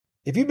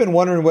If you've been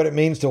wondering what it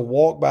means to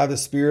walk by the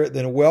Spirit,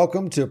 then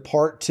welcome to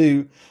part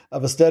 2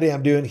 of a study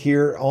I'm doing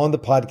here on the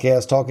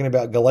podcast talking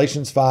about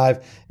Galatians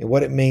 5 and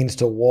what it means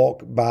to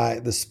walk by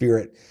the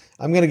Spirit.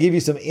 I'm going to give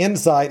you some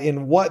insight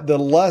in what the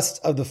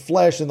lust of the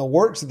flesh and the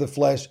works of the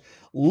flesh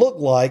look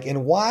like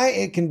and why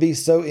it can be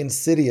so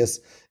insidious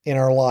in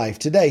our life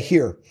today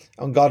here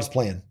on God's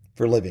Plan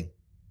for Living.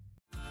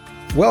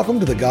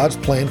 Welcome to the God's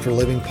Plan for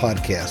Living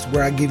podcast,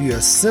 where I give you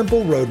a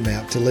simple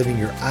roadmap to living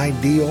your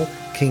ideal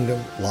kingdom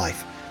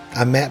life.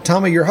 I'm Matt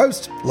Thomas, your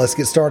host. Let's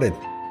get started.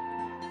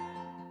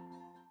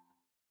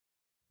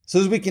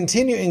 So as we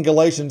continue in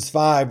Galatians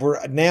 5,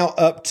 we're now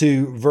up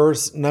to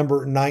verse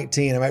number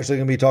 19. I'm actually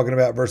going to be talking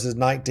about verses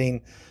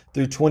 19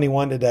 through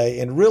 21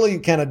 today and really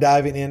kind of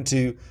diving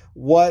into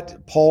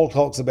what Paul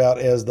talks about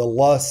as the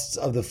lusts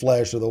of the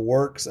flesh or the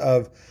works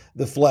of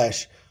the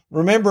flesh.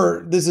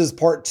 Remember, this is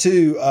part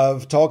 2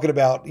 of talking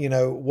about,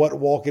 what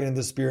walking in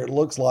the Spirit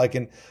looks like.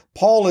 And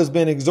Paul has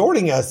been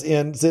exhorting us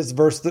since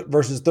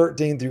verses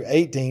 13 through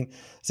 18,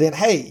 saying,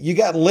 hey, you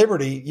got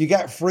liberty, you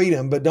got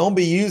freedom, but don't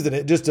be using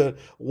it just to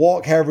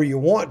walk however you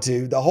want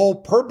to. The whole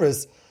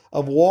purpose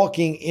of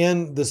walking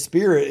in the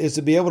Spirit is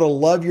to be able to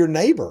love your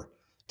neighbor,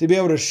 to be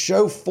able to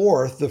show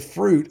forth the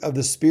fruit of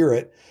the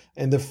Spirit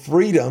and the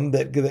freedom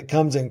that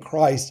comes in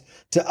Christ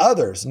to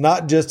others,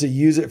 not just to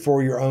use it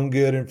for your own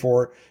good and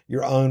for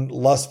your own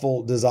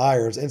lustful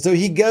desires. And so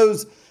he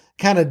goes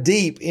kind of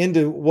deep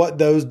into what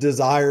those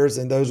desires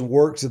and those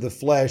works of the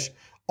flesh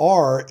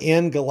are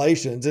in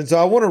Galatians. And so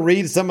I want to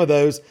read some of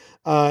those.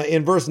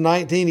 In verse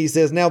 19, he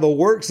says, now the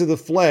works of the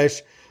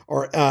flesh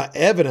are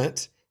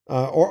evident,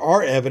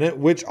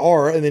 which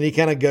are, and then he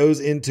kind of goes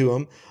into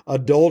them: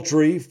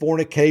 adultery,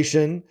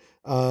 fornication,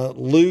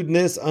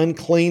 lewdness,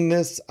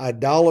 uncleanness,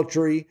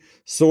 idolatry,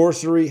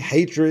 sorcery,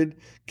 hatred,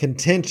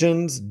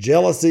 contentions,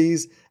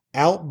 jealousies,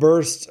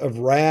 outbursts of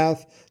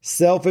wrath,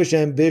 selfish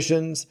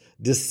ambitions,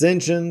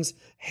 dissensions,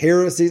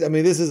 heresies. I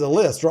mean, this is a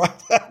list, right?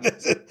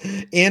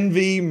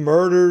 Envy,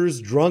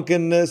 murders,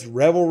 drunkenness,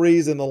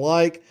 revelries, and the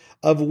like,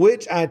 of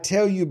which I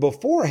tell you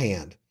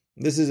beforehand.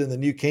 This is in the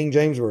New King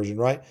James Version,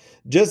 right?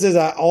 Just as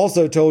I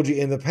also told you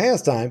in the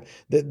past time,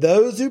 that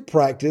those who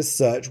practice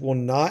such will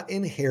not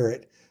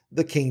inherit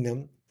the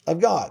kingdom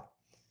of God.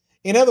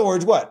 In other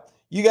words, what?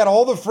 You got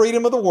all the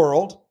freedom of the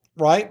world,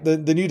 right? The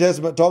New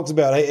Testament talks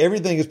about, hey,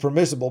 everything is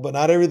permissible, but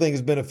not everything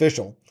is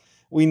beneficial.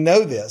 We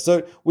know this.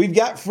 So we've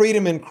got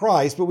freedom in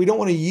Christ, but we don't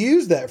want to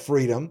use that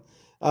freedom.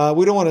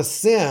 We don't want to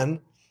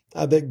sin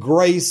that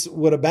grace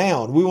would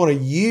abound. We want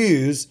to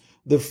use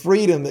the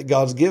freedom that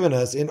God's given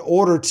us in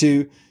order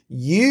to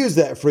use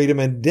that freedom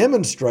and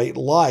demonstrate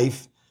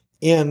life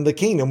in the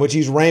kingdom, which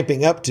he's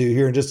ramping up to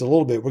here in just a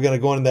little bit. We're going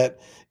to go into that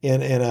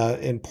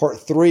in part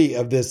 3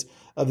 of this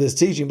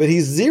teaching, but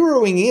he's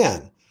zeroing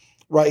in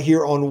right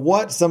here on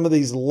what some of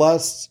these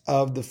lusts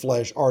of the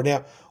flesh are.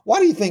 Now, why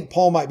do you think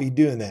Paul might be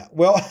doing that?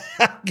 Well,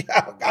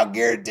 I'll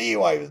guarantee you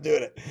why he was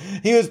doing it.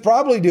 He was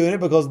probably doing it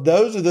because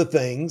those are the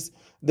things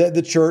that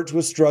the church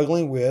was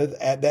struggling with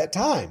at that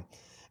time.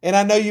 And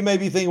I know you may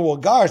be thinking, well,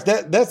 gosh,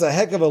 that's a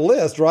heck of a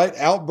list, right?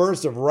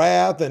 Outbursts of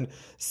wrath and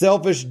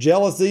selfish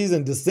jealousies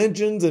and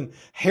dissensions and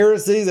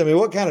heresies. I mean,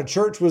 what kind of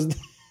church was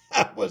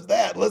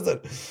that?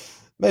 Listen,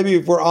 maybe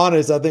if we're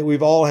honest, I think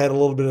we've all had a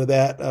little bit of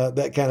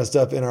that kind of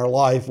stuff in our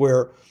life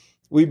where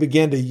we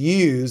began to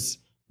use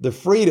the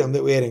freedom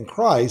that we had in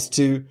Christ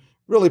to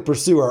really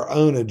pursue our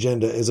own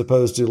agenda as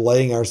opposed to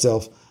laying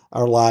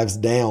our lives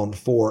down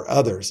for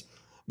others.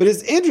 But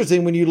it's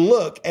interesting when you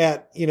look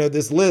at,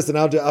 this list, and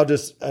I'll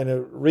just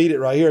read it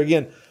right here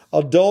again.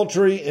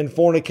 Adultery and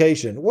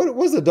fornication.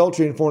 What's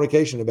adultery and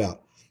fornication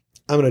about?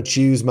 I'm going to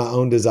choose my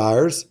own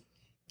desires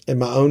and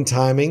my own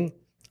timing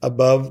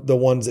above the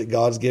ones that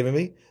God's given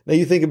me. Now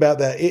you think about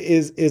that.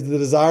 Is the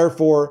desire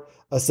for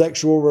a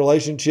sexual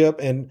relationship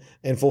and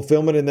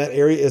fulfillment in that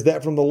area, is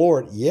that from the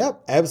Lord?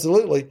 Yep,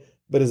 absolutely.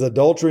 But is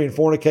adultery and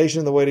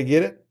fornication the way to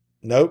get it?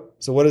 Nope.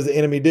 So what does the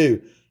enemy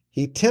do?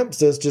 He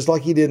tempts us just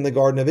like he did in the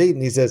Garden of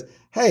Eden. He says,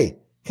 hey,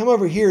 come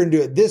over here and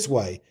do it this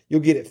way.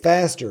 You'll get it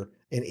faster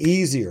and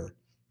easier,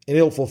 and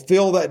it'll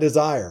fulfill that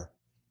desire.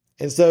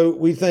 And so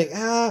we think,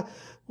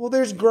 well,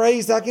 there's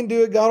grace. I can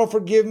do it. God will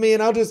forgive me.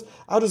 And I'll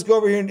just go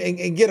over here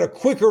and get a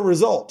quicker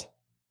result.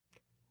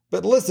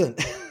 But listen,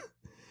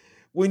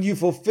 when you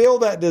fulfill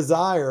that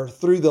desire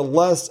through the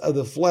lust of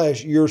the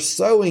flesh, you're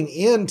sowing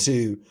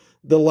into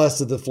the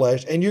lust of the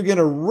flesh, and you're going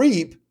to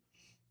reap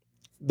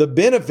the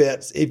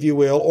benefits, if you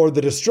will, or the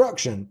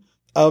destruction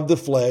of the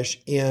flesh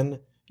in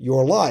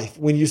your life.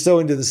 When you sow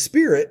into the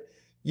Spirit,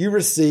 you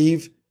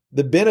receive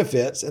the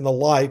benefits and the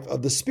life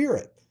of the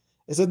Spirit.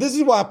 And so this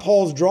is why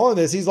Paul's drawing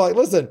this. He's like,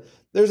 listen,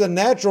 there's a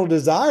natural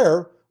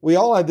desire. We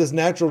all have this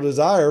natural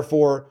desire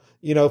for,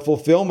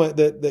 fulfillment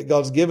that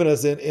God's given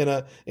us in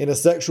a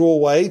sexual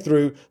way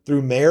through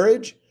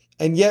marriage.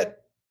 And yet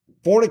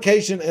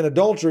fornication and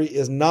adultery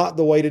is not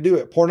the way to do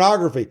it.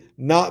 Pornography,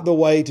 not the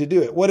way to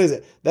do it. What is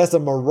it? That's a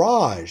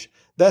mirage.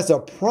 That's a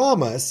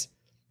promise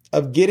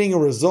of getting a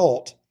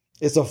result.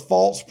 It's a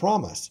false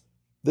promise.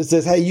 that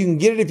says, hey, you can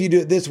get it if you do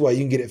it this way.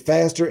 You can get it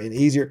faster and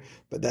easier,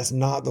 but that's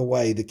not the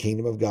way the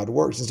kingdom of God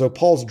works. And so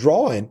Paul's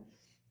drawing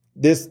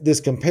this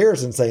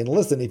comparison saying,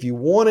 listen, if you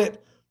want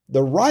it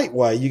the right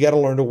way, you got to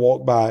learn to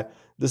walk by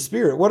the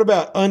Spirit. What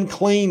about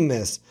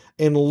uncleanness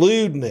and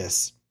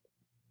lewdness?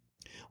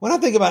 When I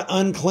think about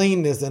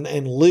uncleanness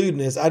and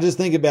lewdness, I just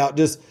think about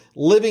just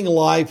living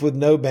life with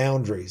no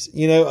boundaries.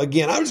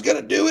 Again, I'm just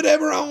going to do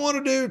whatever I want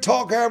to do,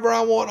 talk however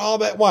I want, all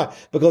that. Why?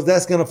 Because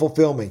that's going to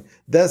fulfill me.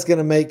 That's going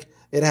to make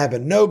it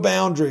happen. No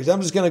boundaries.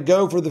 I'm just going to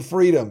go for the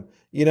freedom.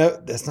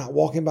 That's not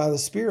walking by the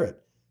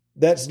Spirit.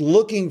 That's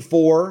looking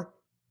for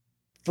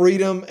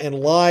freedom and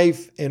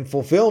life and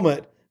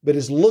fulfillment, but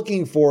it's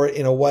looking for it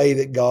in a way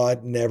that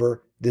God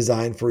never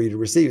designed for you to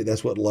receive it.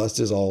 That's what lust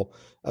is all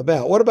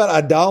about. What about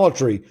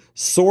idolatry,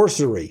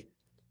 sorcery?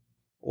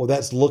 Well,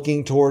 that's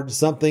looking toward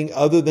something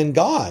other than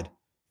God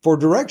for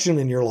direction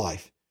in your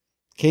life.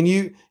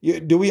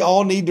 Do we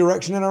all need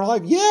direction in our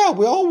life? Yeah,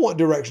 we all want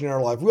direction in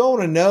our life. We all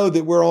want to know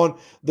that we're on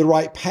the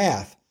right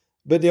path.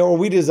 But are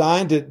we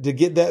designed to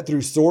get that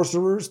through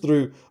sorcerers,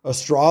 through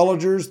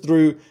astrologers,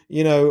 through,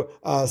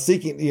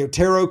 seeking,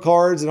 tarot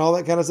cards and all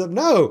that kind of stuff?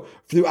 No.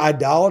 Through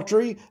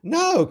idolatry?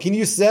 No. Can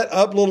you set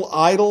up little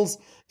idols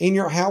in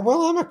your house?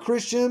 Well, I'm a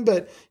Christian,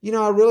 but,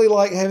 I really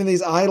like having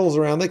these idols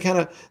around. They kind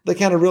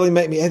of really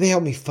make me, they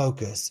help me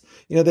focus.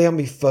 They help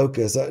me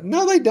focus.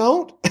 No, they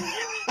don't.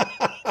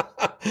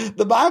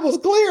 The Bible's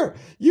clear.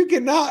 You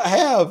cannot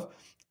have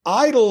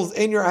idols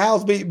in your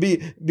house,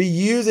 be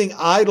using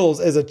idols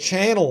as a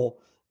channel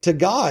to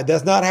God.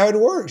 That's not how it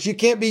works. You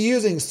can't be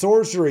using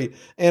sorcery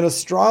and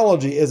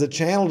astrology as a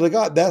channel to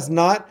God. That's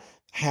not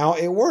how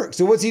it works.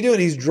 So what's he doing?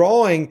 He's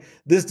drawing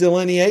this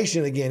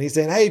delineation again. He's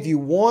saying, hey, if you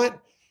want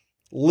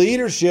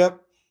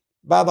leadership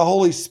by the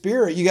Holy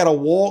Spirit, you got to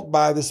walk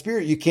by the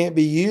Spirit. You can't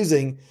be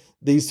using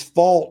these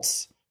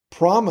false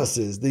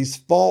promises, these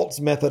false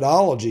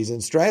methodologies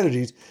and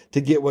strategies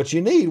to get what you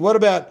need. What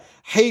about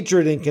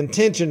hatred and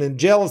contention and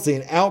jealousy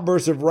and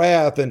outbursts of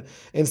wrath and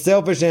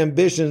selfish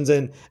ambitions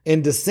and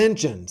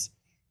dissensions?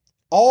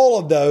 All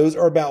of those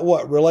are about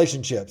what?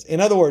 Relationships. In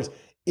other words,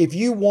 if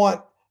you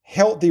want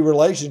healthy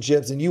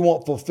relationships and you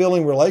want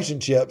fulfilling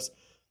relationships,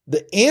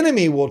 the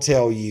enemy will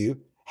tell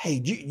you,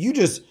 hey, you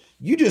just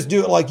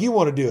do it like you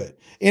want to do it.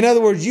 In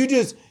other words, you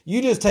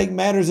just take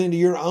matters into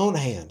your own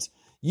hands.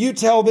 You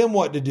tell them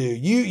what to do.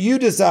 You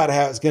decide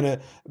how it's going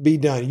to be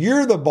done.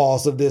 You're the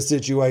boss of this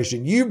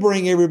situation. You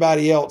bring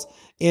everybody else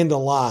into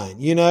line,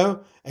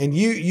 and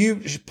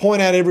you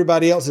point out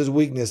everybody else's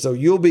weakness. So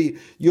you'll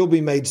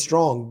be made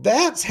strong.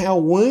 That's how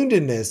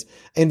woundedness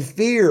and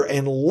fear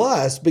and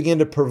lust begin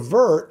to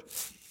pervert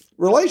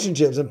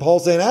relationships. And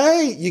Paul's saying,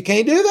 hey, you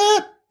can't do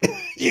that.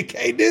 You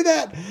can't do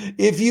that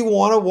if you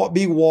want to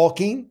be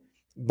walking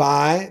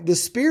by the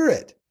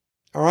Spirit.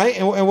 All right.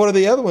 And what are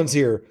the other ones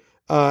here?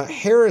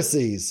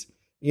 Heresies,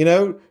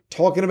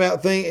 talking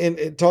about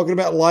talking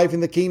about life in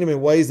the kingdom in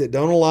ways that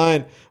don't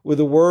align with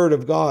the word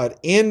of God,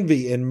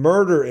 envy and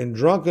murder and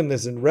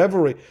drunkenness and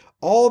revelry,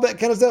 all that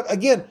kind of stuff.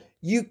 Again,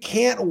 you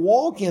can't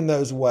walk in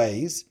those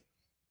ways.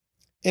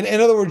 In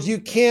other words, you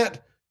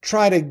can't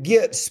try to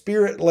get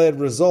Spirit-led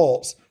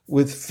results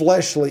with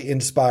fleshly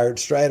inspired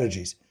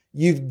strategies.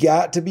 You've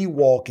got to be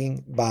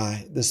walking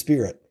by the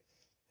Spirit.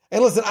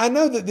 And listen, I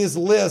know that this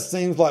list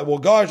seems like, well,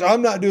 gosh,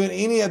 I'm not doing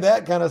any of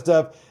that kind of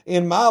stuff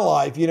in my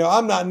life.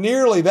 I'm not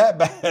nearly that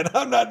bad.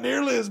 I'm not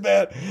nearly as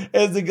bad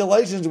as the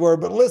Galatians were.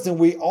 But listen,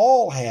 we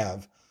all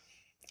have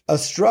a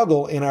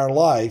struggle in our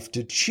life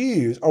to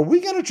choose. Are we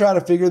going to try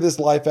to figure this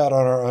life out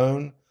on our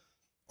own?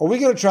 Are we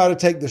going to try to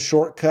take the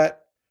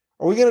shortcut?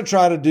 Are we going to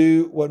try to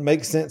do what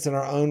makes sense in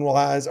our own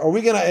lives? Are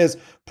we going to, as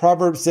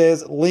Proverbs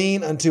says,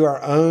 lean unto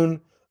our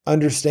own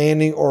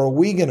understanding? Or are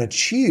we going to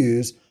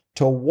choose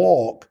to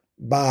walk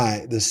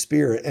by the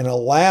Spirit and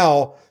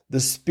allow the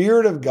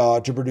Spirit of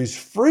God to produce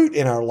fruit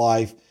in our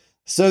life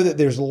so that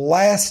there's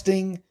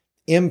lasting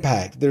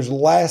impact, there's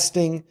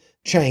lasting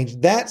change?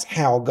 That's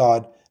how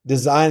God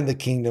designed the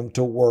kingdom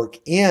to work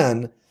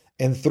in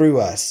and through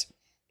us.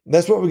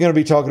 That's what we're going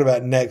to be talking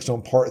about next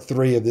on part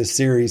 3 of this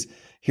series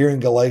here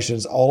in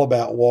Galatians, all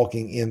about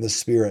walking in the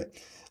Spirit.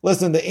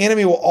 Listen, the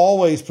enemy will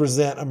always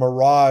present a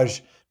mirage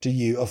to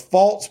you, a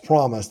false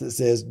promise that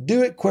says,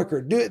 do it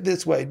quicker, do it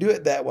this way, do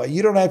it that way.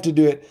 You don't have to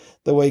do it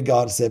the way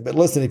God said. But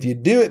listen, if you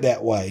do it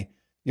that way,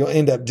 you'll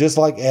end up just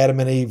like Adam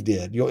and Eve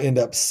did. You'll end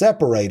up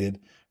separated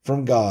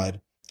from God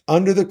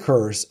under the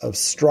curse of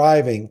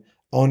striving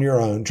on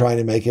your own, trying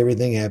to make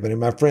everything happen.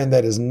 And my friend,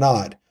 that is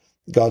not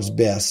God's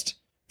best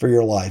for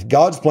your life.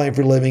 God's plan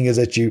for living is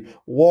that you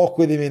walk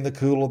with Him in the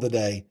cool of the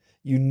day.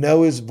 You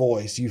know His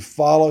voice. You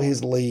follow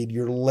His lead.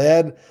 You're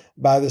led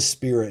by the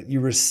Spirit. You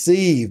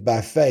receive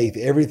by faith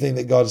everything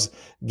that God's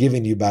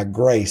given you by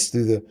grace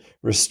through the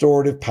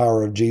restorative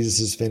power of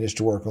Jesus'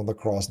 finished work on the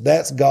cross.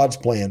 That's God's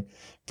plan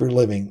for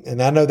living.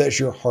 And I know that's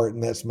your heart,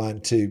 and that's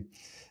mine too.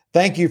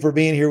 Thank you for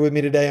being here with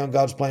me today on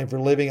God's Plan for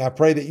Living. I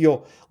pray that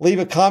you'll leave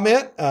a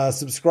comment,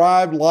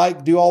 subscribe,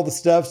 like, do all the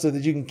stuff so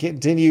that you can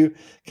continue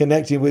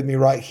connecting with me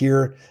right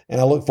here.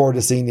 And I look forward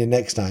to seeing you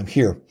next time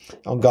here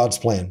on God's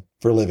Plan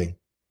for Living.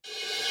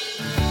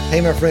 Hey,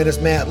 my friend, it's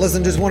Matt.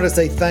 Listen, just wanted to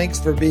say thanks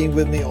for being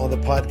with me on the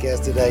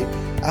podcast today.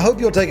 I hope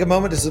you'll take a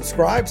moment to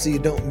subscribe so you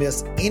don't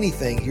miss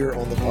anything here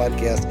on the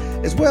podcast,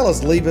 as well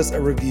as leave us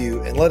a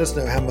review and let us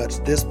know how much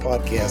this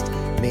podcast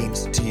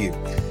means to you.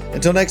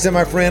 Until next time,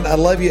 my friend, I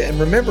love you. And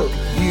remember,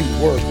 you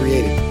were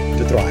created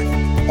to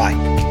thrive.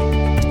 Bye.